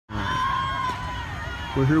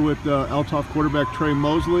We're here with Althoff quarterback Trey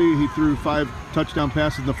Mosley. He threw 5 touchdown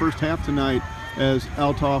passes in the first half tonight as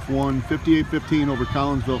Althoff won 58-15 over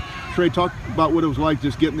Collinsville. Trey, talk about what it was like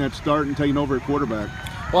just getting that start and taking over at quarterback.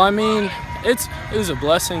 Well, I mean, it was a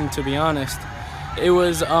blessing, to be honest. It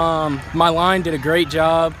was my line did a great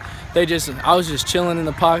job. I was just chilling in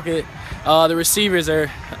the pocket. The receivers are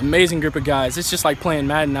an amazing group of guys. It's just like playing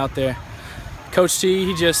Madden out there. Coach T,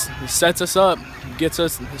 he just sets us up, gets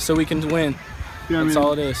us so we can win. Yeah, that's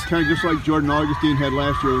all it is. Kind of just like Jordan Augustine had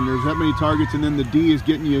last year, when there's that many targets, and then the D is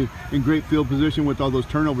getting you in great field position with all those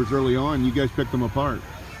turnovers early on. You guys picked them apart.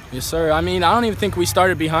 Yes, sir. I mean, I don't even think we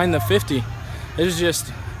started behind the 50. It was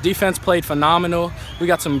just defense played phenomenal. We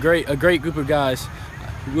got a great group of guys.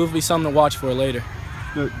 Will be something to watch for later.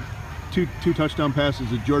 The two touchdown passes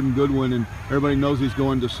to Jordan Goodwin, and everybody knows he's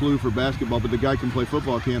going to SLU for basketball, but the guy can play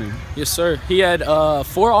football, can't he? Yes, sir. He had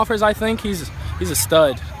 4 offers, I think. He's a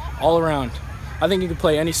stud all around. I think he could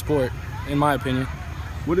play any sport, in my opinion.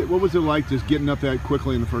 What was it like just getting up that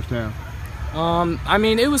quickly in the first half? I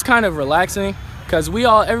mean, it was kind of relaxing because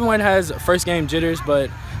everyone has first game jitters, but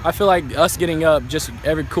I feel like us getting up just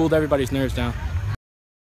cooled everybody's nerves down.